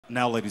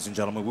Now, ladies and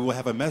gentlemen, we will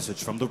have a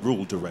message from the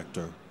rule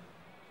director.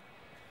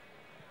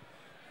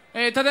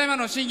 ただいま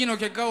の審議の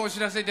結果をお知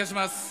らせいたし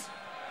ます。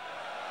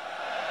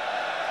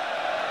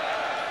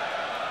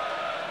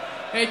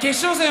決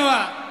勝戦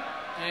は、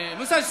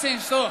武蔵選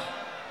手と、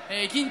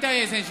金太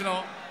英選手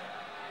の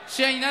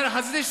試合になる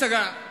はずでした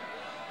が、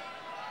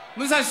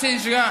武蔵選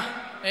手が、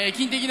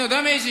金的の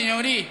ダメージに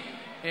より、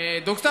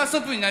ドクタースト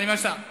ップになりま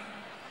した。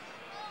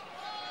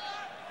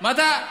ま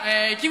た、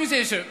キム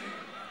選手、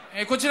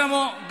こちら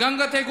も眼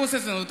下底骨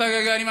折の疑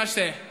いがありまし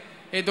て、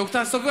ドク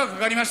ターストップがか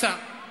かりました。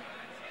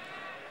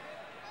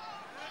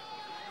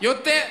よ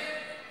って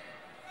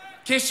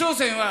決勝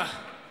戦は、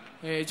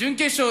準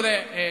決勝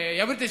で、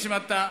敗れてしま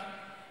った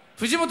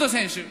藤本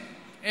選手、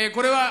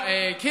これは、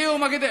KO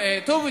負け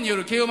で、頭部によ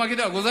る KO 負け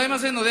ではございま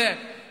せんので、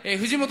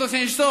藤本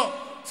選手と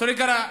それ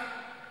から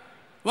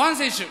ワン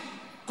選手、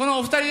この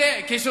お二人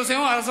で決勝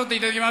戦を争ってい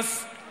ただきま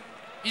す。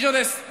以上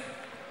です。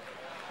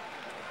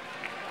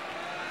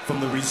From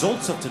the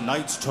results of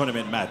tonight's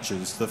tournament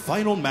matches, the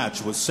final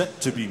match was set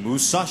to be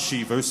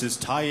Musashi versus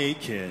Tae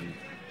Kin.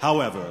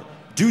 However,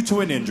 due to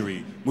an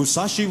injury,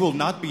 Musashi will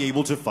not be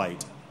able to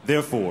fight.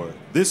 Therefore,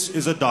 this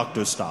is a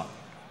doctor stop.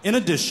 In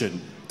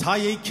addition,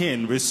 Tae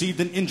Kin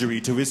received an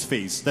injury to his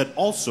face that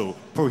also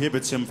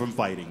prohibits him from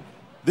fighting.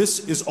 This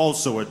is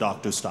also a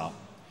doctor stop.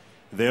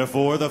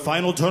 Therefore, the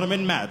final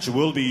tournament match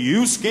will be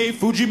Yusuke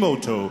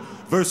Fujimoto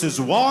versus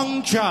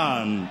Wang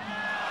Chan.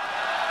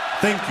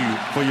 Thank you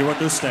for your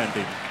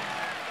understanding.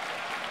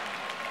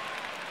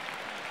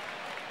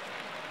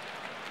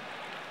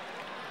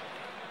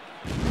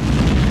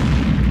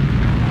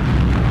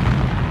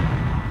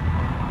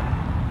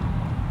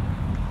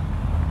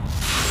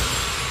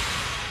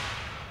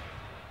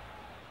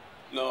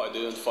 No, I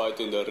didn't fight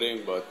in the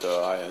ring, but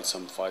I had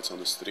some fights on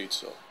the street,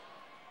 so.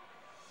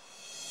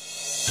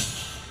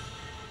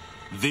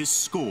 This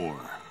score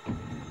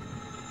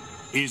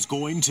is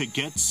going to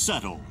get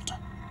settled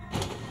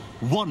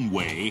one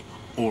way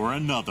or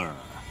another.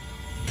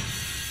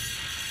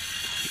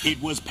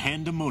 It was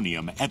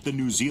pandemonium at the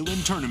New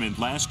Zealand tournament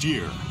last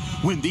year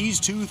when these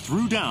two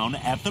threw down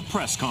at the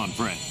press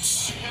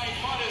conference.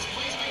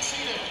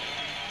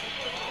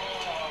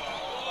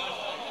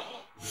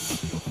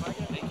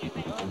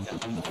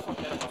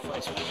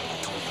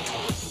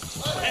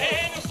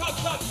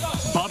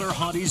 Badr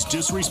Hadi's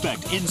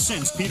disrespect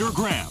incensed Peter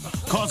Graham,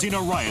 causing a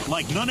riot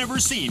like none ever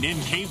seen in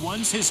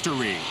K1's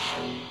history.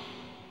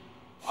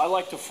 I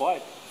like to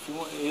fight.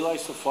 If he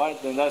likes to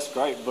fight, then that's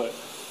great, but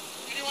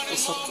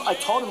I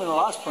told him in the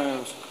last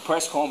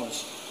press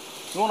conference,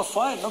 you want to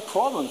fight, no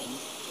problem.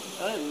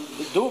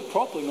 Do it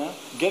properly, man.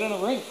 Get in the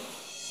ring.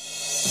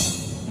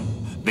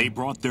 They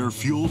brought their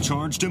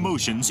fuel-charged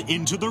emotions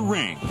into the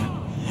ring,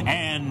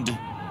 and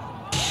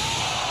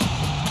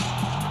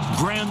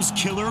Graham's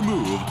killer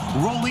move,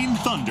 Rolling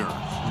Thunder,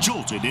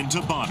 jolted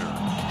into Badr,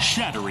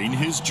 shattering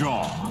his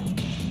jaw.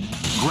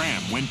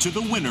 Graham went to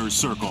the winner's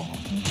circle,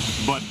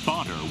 but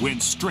Badr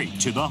went straight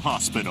to the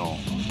hospital.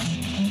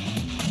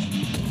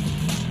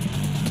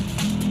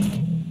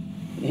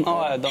 No,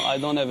 I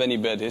don't have any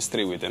bad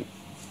history with him.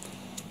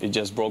 He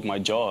just broke my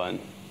jaw and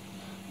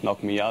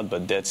knocked me out,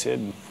 but that's it.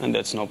 And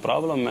that's no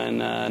problem, and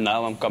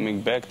now I'm coming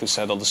back to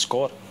settle the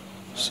score.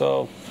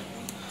 So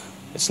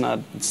it's not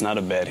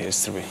a bad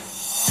history.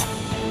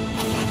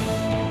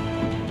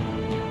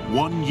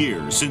 1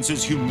 year since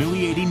his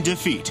humiliating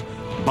defeat,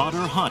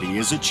 Badr Hadi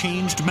is a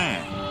changed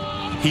man.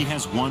 He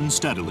has won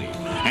steadily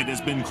and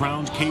has been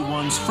crowned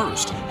K1's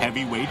first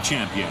heavyweight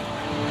champion.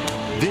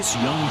 This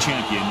young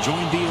champion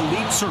joined the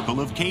elite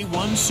circle of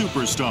K1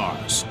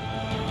 superstars.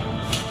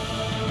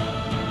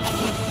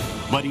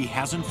 But he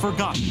hasn't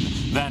forgotten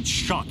that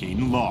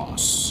shocking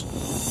loss.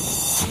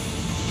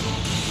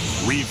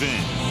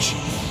 Revenge.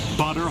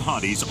 Badr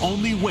Hadi's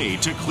only way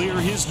to clear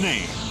his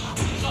name.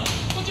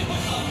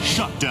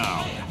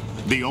 Shutdown.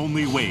 The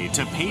only way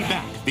to pay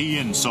back the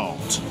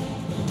insult.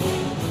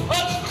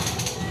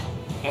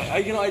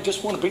 I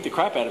just want to beat the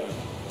crap out of him.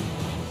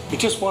 I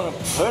just want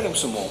to hurt him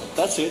some more.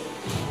 That's it.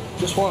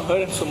 Just want to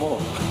hurt him some more.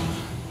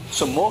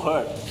 Some more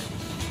hurt.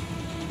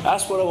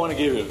 That's what I want to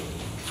give you.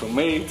 From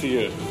me to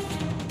you.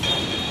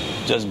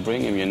 Just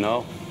bring him, you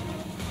know.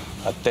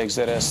 I take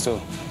that ass too.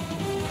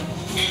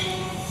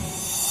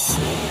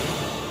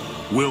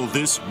 Will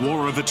this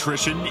war of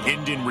attrition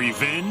end in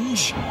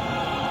revenge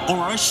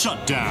or a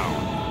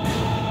shutdown?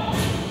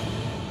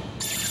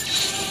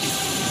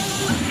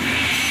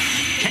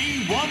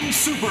 K1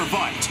 Super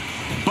Fight,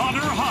 Badr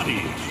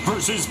Hadi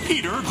versus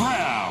Peter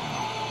Graham.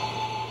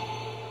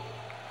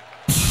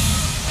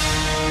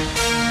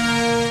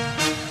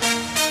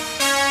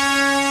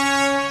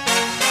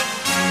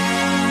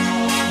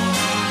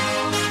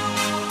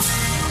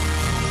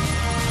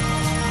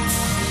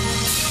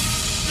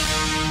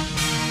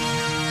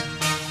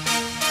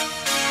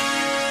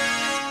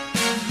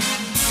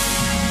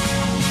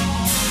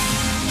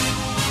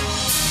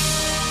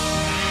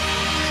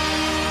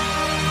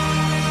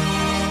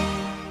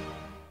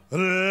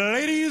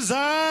 Ladies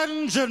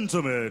and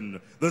gentlemen,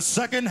 the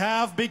second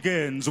half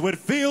begins with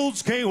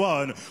Fields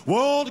K1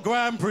 World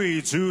Grand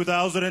Prix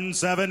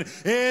 2007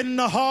 in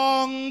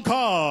Hong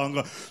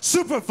Kong.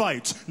 Super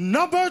fight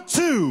number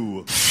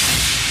 2.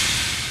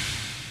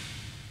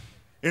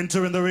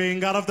 Entering the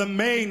ring out of the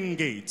main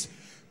gate,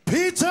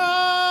 Peter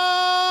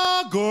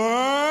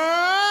Grant.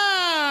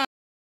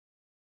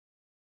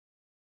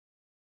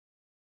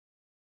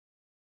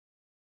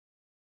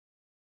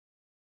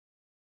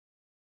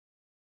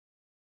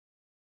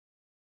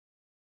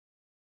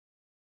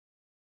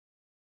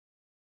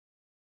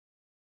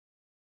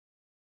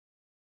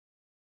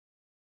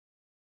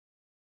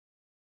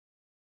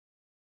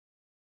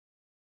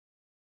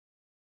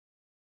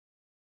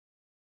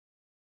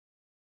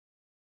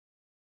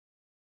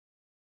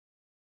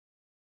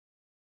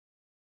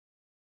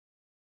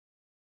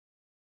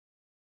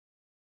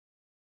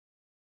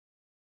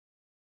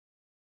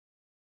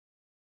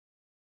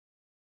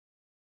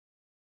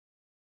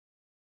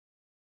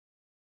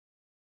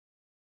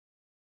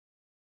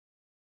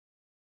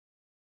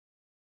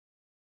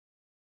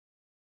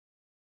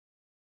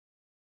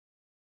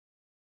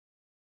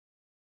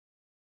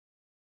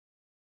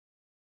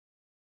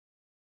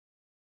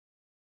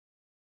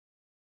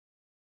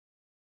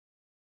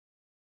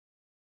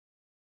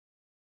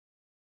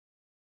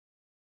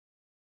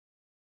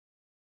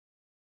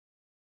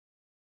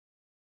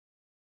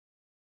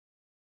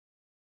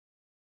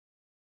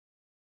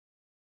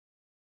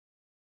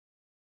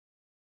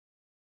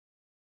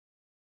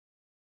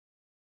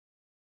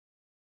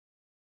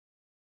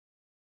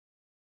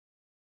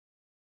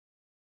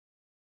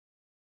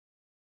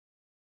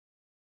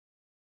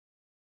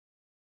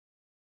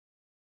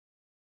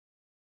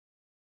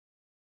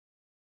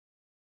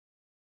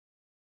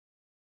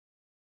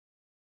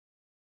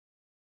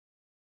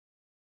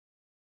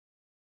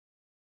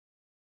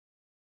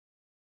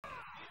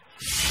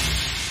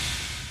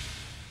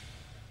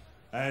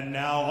 And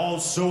now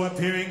also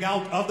appearing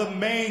out of the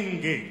main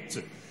gate,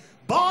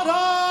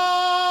 Badr.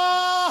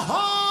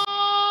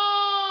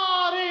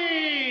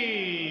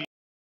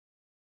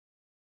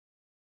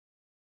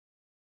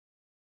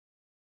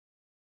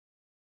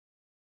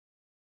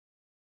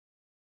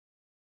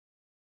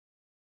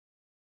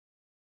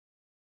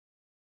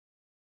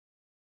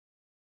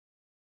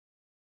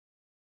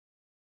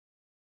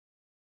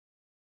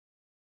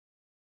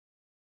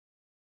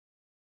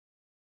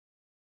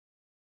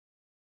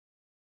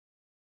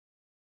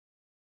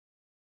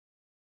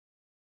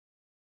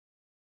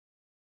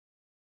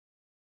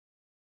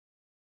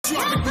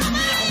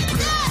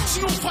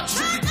 Sinon pas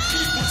toujours des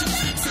clips, mon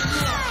type c'est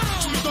noir.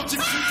 Tu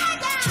m'identifies,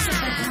 tu sais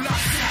qu'on vous l'a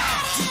fait.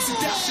 Tu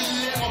considères j'ai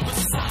l'air un peu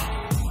ça.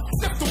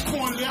 Lève ton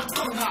poing en l'air,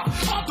 connard.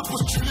 Arrête de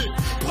postuler.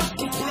 Pour être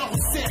contrôleur au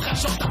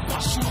CRH, genre t'as pas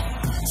le choix.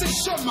 C'est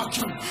jeune ma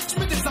queue. Tu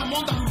mets des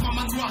amendes à mouvement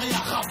manoir et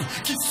arabe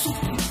qui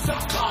souffrent pour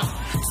faire grave.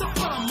 Ça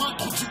pas la main,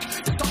 trop duc.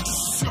 T'es dans du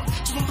sûr.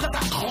 Tu vendrais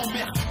ta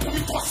grand-mère pour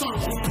 1300 €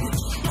 brut.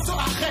 Ma soeur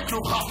arrête le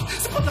rap.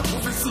 C'est pas de la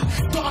prophétie.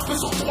 T'en rappelles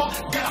sur 3,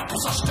 galère pour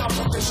s'acheter un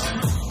protège.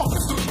 En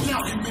plus de bien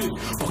rimer,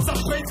 pour ça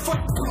paye une fois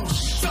de blanche.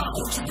 C'est un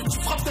gros tube, tu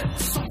feras peut-être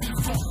 100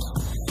 000 francs.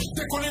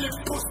 Décoller les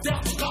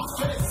posters du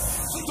café.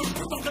 Si de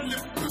plus t'en gagnes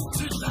les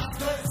petits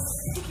latex.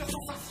 Toutes les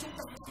sensations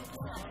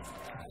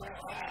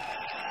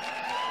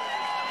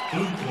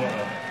Blue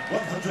Club,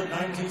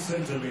 190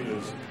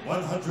 centimeters,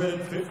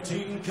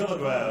 115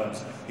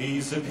 kilograms.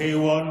 He's the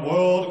K1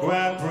 World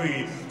Grand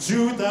Prix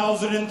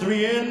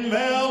 2003 in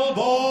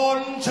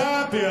Melbourne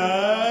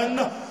champion,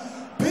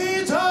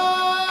 Peter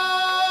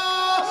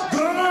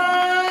Grant.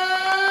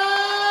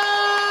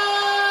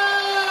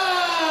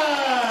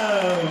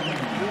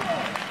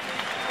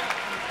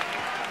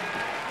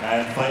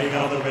 And fighting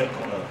out of the red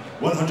corner,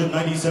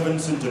 197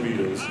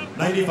 centimeters,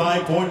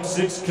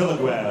 95.6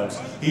 kilograms.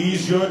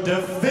 He's your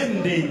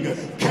defending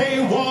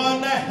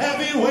K1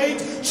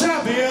 heavyweight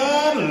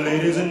champion.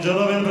 Ladies and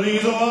gentlemen,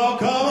 please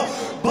welcome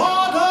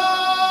Badr.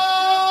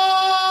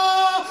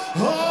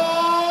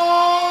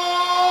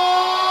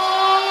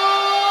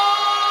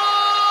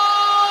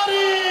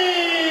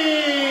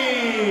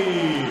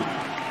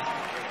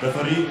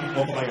 Referee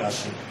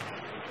Mokobayashi.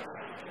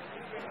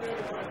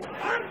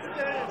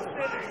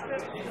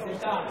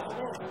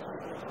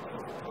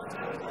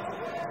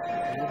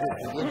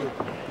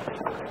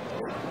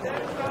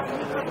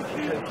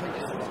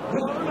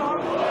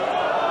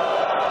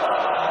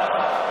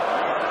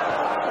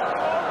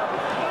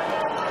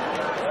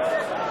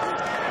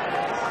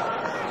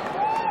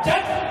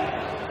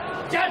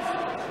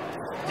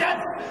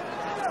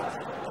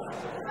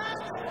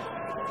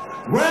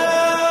 Round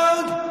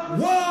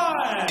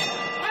 1.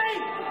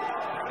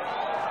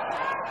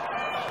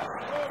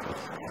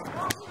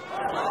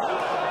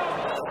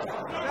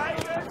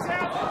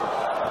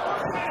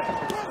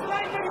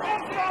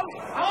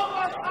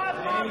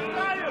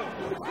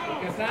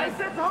 Hij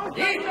zit hoog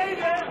naar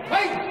beneden.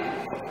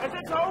 Hij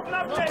zit hoog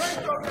naar beneden. Hij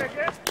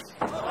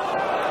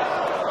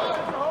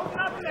zit hoog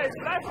naar beneden.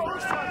 Blijf hoog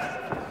staan.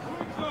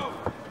 Goed zo.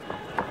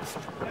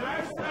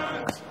 Juist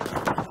aan.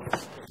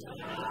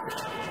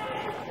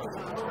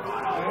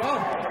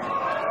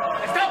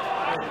 Stop.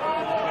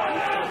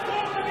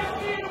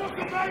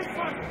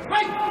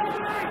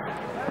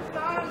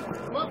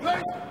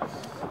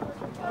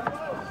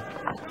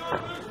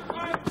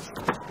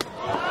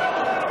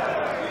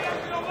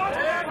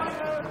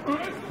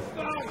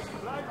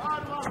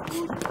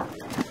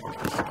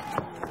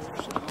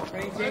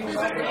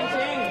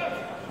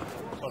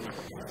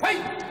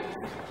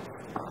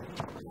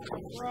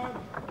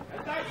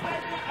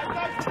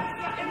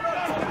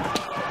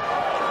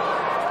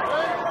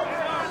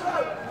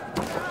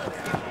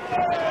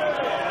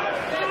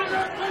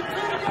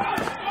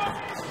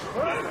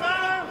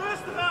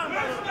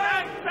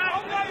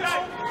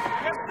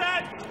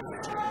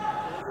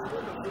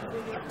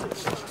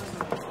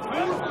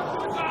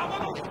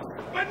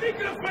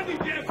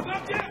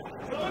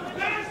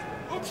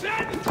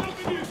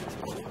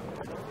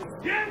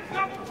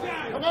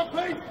 Come on,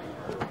 Pete!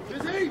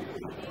 Busy!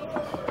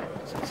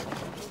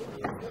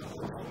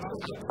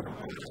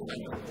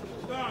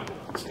 Done.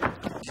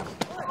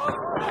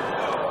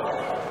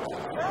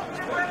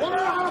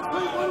 1.5,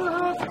 Pete, 1.5.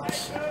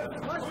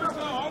 Let's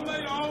go, on me,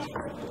 on.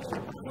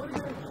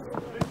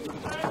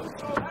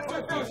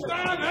 Let's go,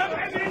 stand up.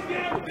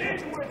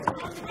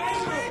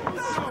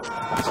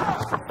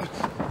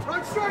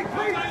 Right straight,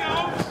 Pete!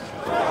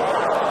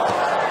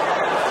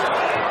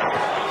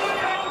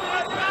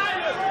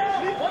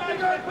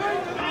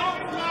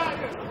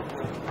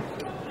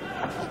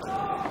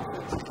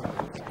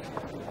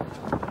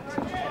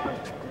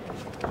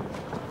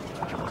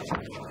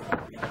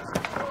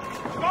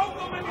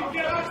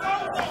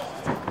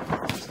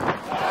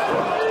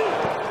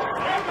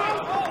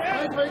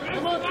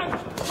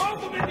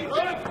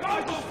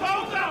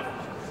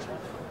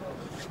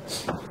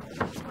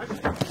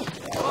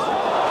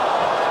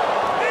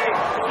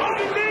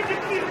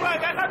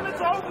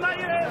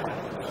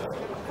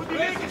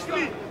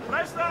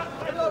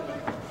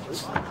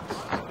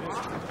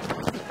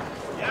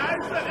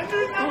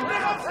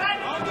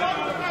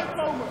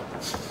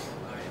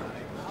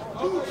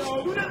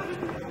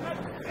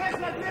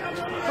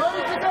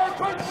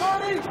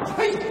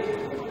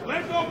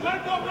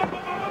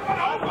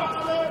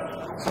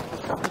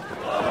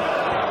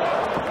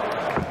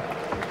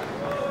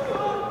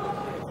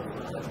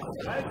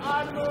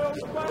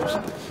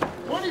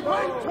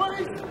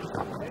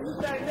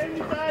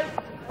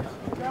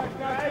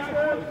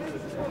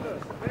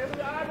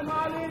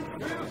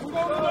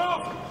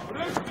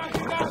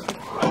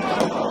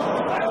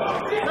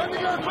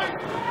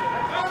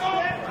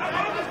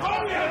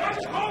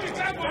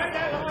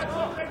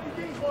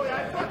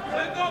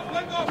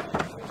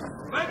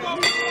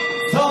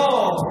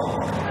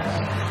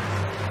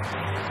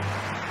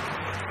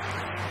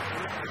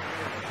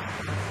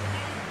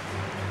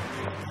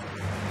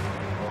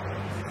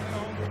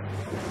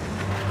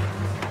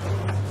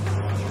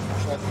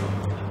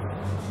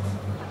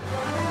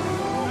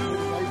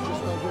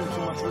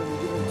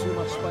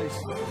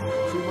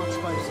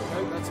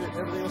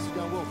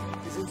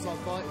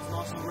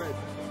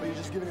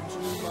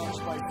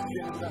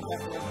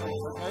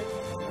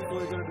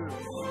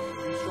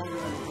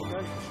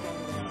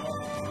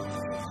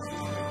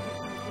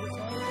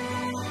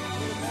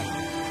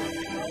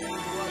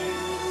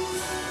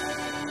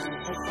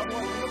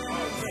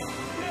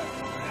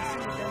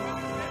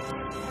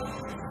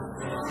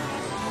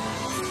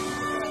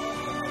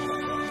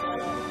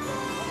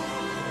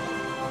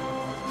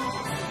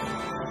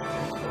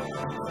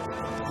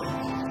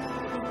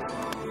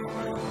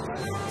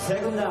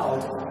 Second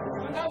out.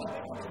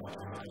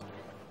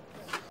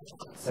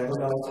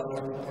 Second out.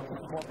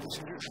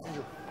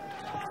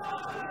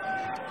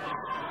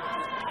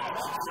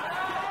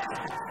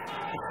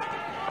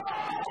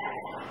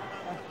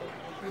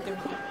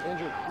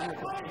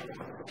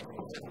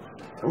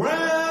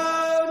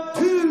 Round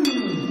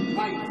 2.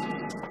 Fight.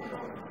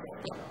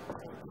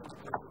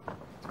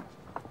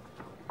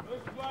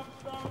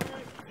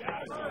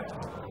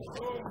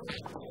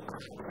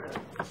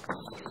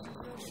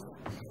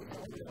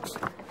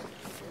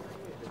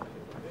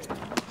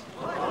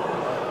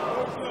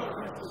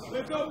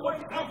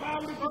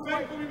 Afhouden, kom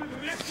je met de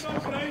rechter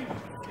overheen.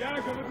 Ja,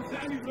 ik kan het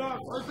zijn niet braaf.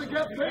 Als ik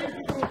heb bezig.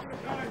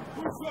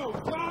 Goed zo,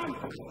 staan.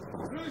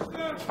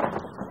 Rustig.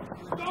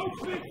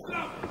 Stootspik,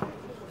 stap.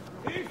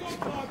 Eerst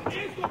opsluiten,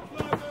 eerst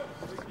opsluiten.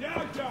 Ja,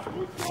 ja,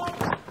 goed zo.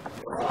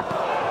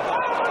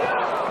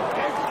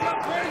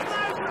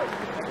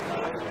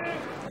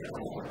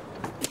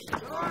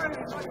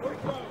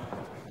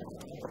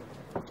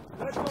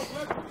 Let op,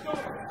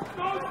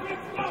 stootspik,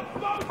 stap,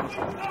 stootspik,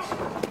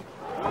 stap.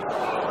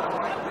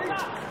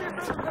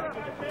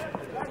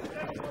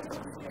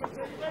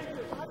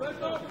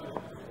 Let op!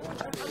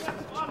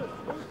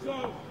 Goed zo! Goed zo!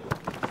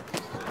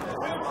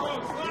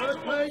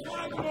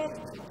 Slaat hem op!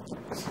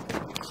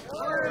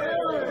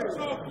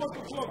 Zo,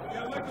 klok.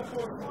 Ja, lekker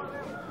voor.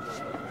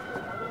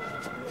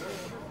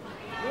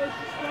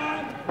 Rustig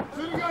staan!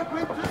 Terug,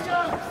 Piet,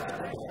 terug!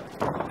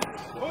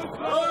 Goed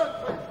zo!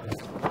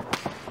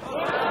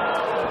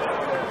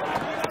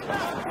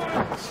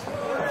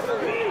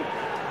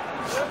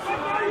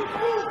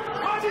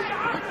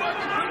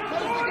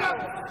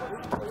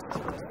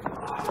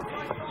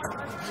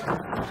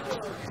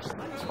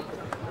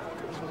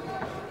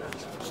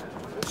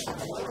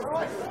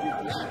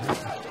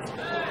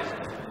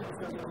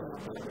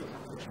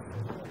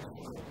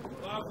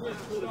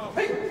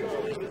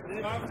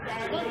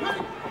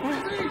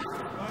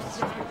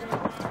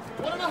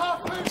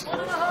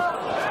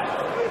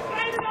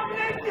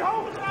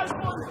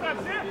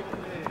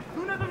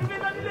 Doe net of je weer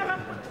naar die liggen.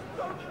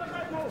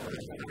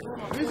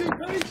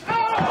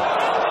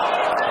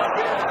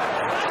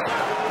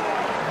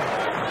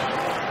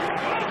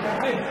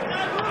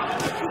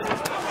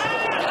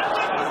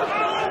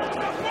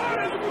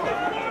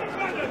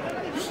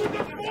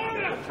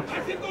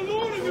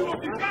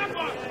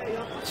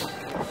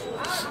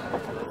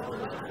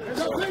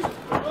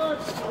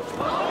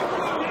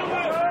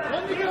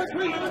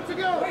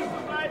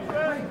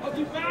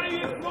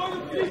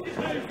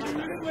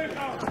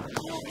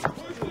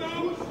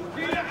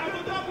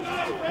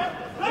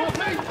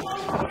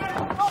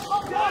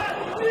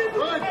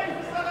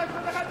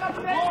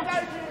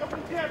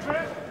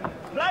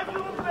 Blijf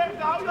erop bewegen,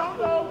 hou je hand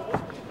op.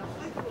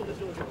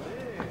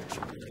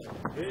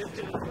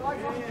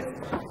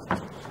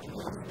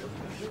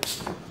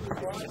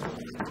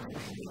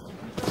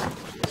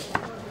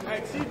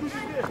 Kijk, zie je hoe ze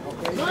dit?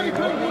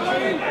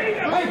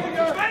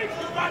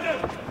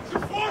 Ze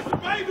voorste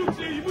been doet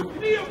ze, je moet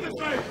knie op de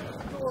been.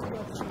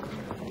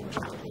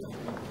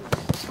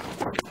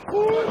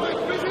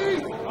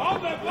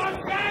 Handen, blijf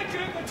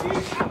kijken, dat zie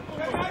je.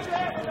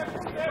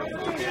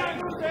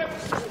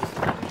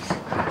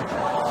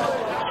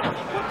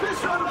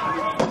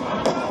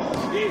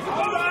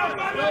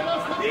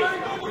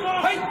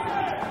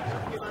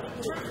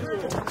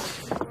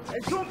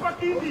 En zo'n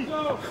partij.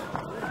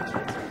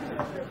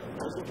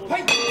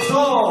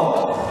 Zo!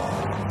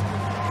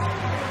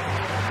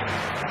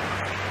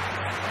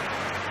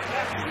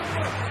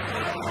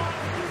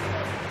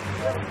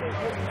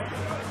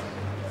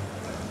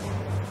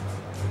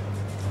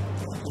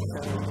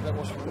 That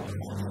was fun.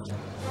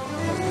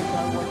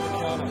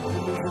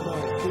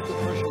 Keep the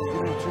pressure. You're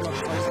giving him too much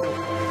space there.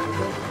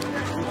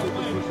 You keep the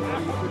pressure.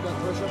 You put that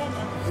pressure.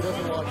 He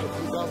doesn't like it.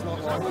 He does not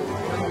like it.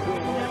 Can you do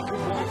it?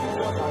 Good one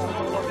forward.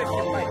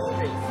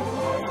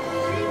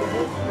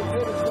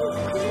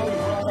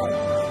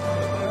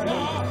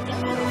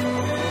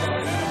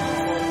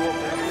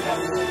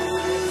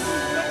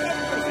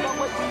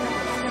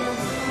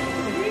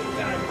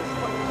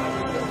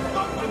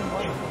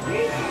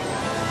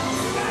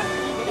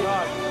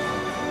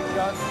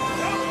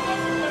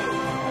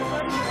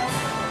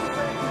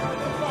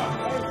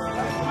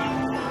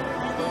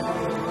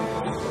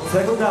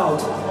 Second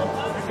out. You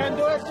can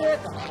do it, Pete.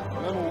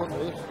 Remember what it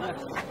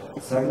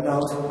is. Second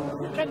out.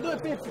 You can do it,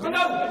 Pete. Second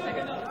out.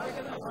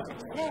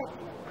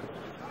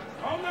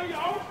 Hou naar je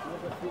hoofd.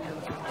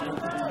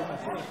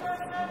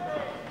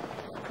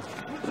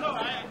 Goed zo,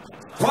 hè.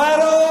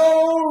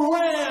 Final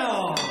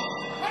round.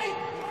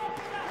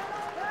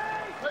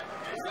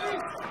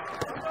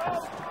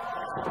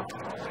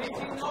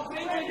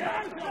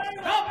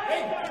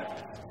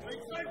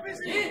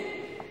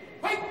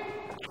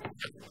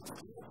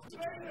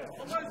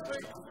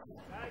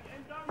 Kijk,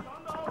 en dan je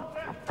handen hoog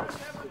weg.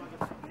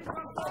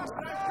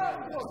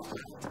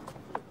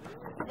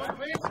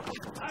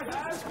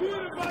 Hij is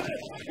vuren van het.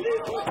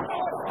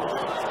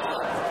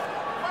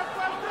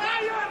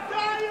 Draaien.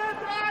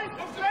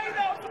 Op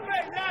tweede, op de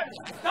been, juist.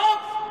 Stop.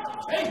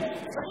 Hey.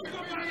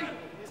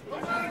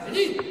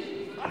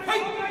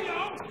 Hey.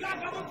 Ja,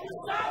 dan moet je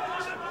staan.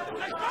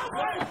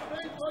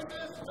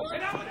 En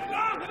dan moet je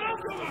laag en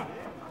afkomen.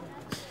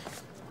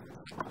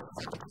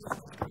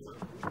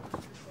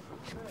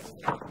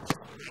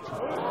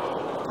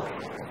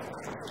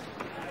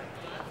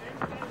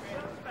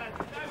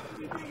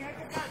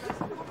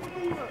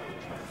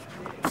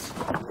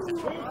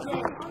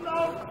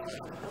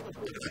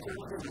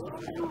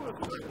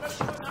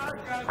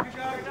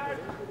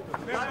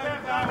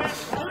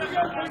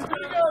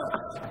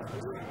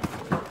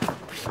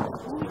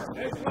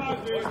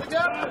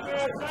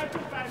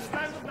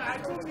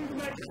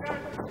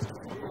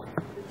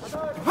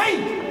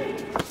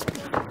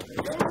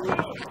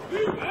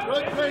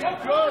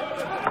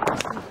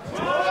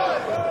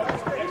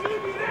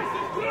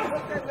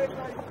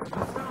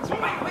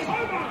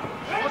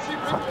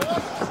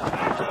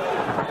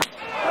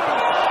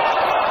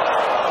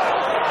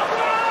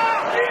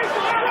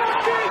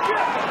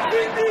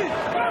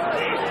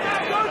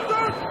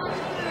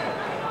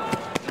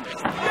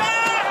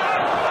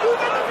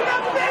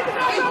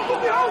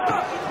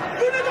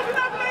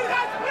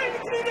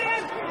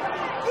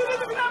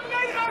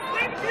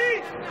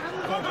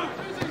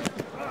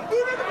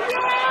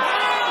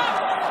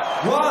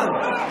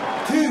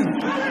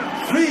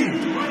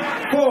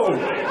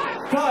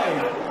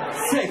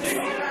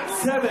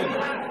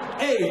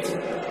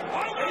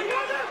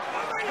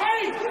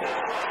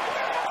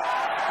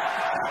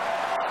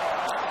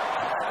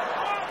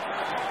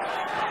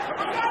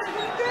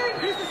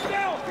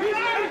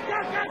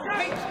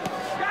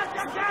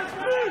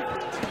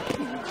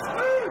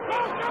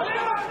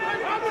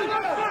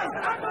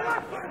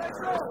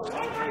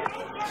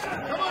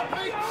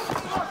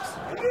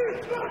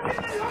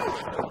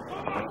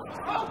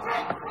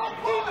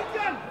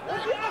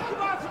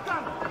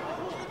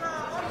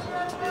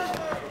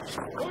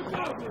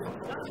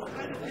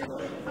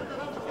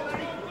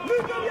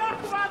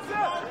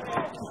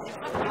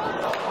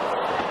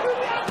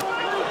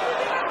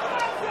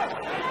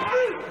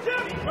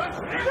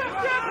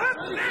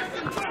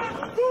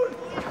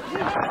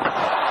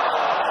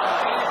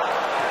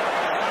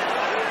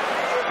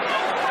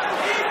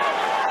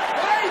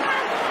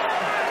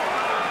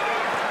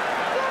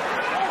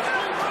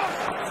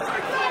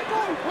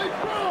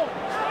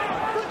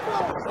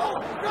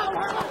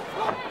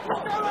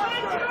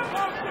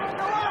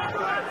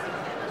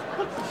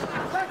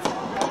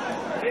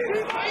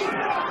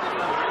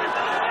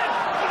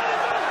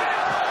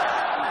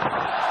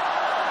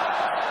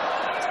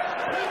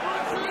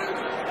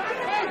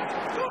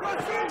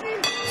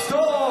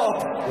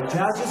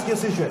 judges'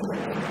 decision.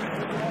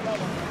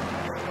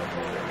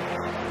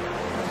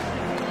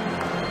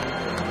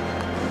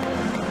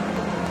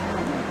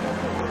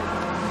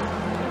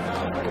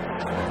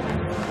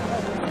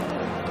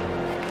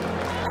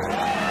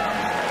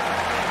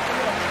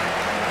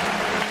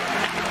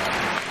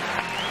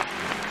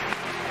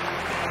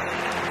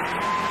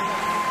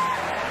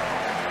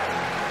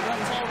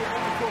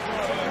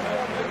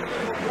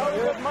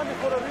 Money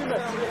for a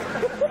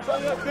rematch. So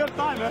yeah, third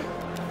time, eh?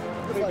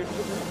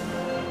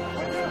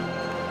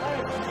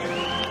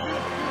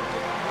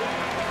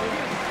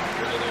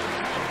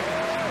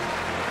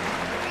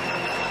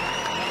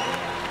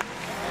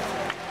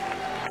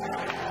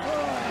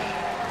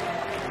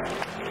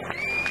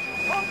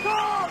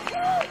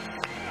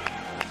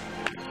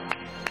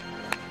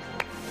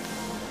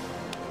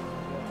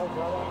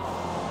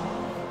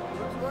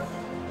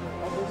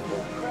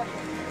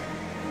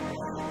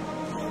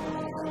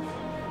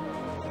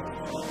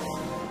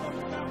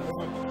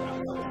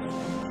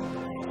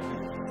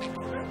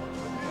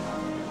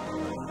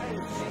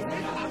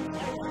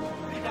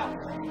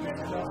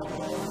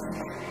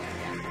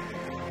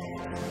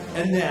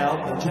 And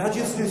now, the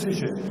judges'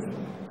 decision.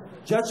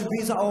 Judge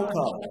Visa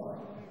Oka,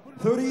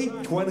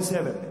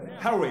 30-27,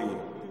 Harry.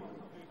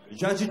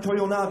 Judge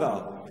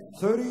Toyonaga,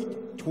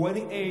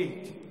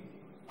 30-28,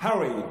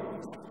 Harry.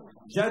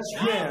 Judge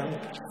Yan,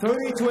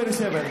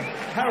 30-27,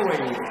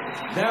 Harry.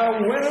 Now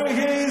winner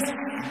is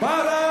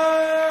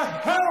Badr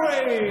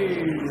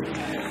Harry.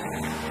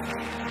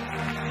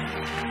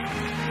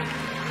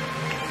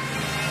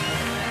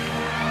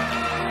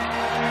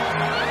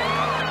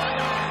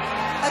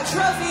 A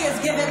trophy is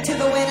given to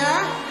the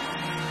winner.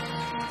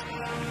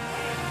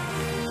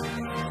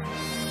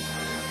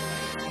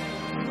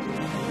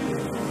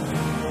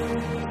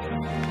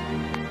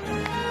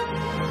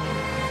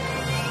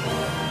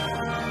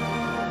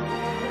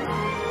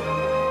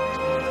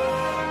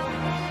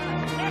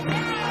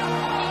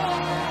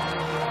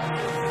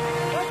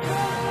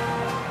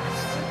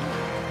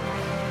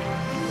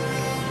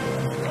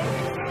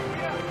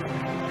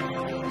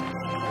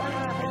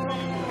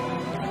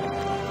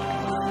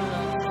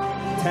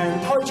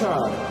 Ten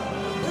Torchan.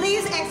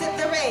 Please exit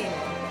the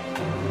ring.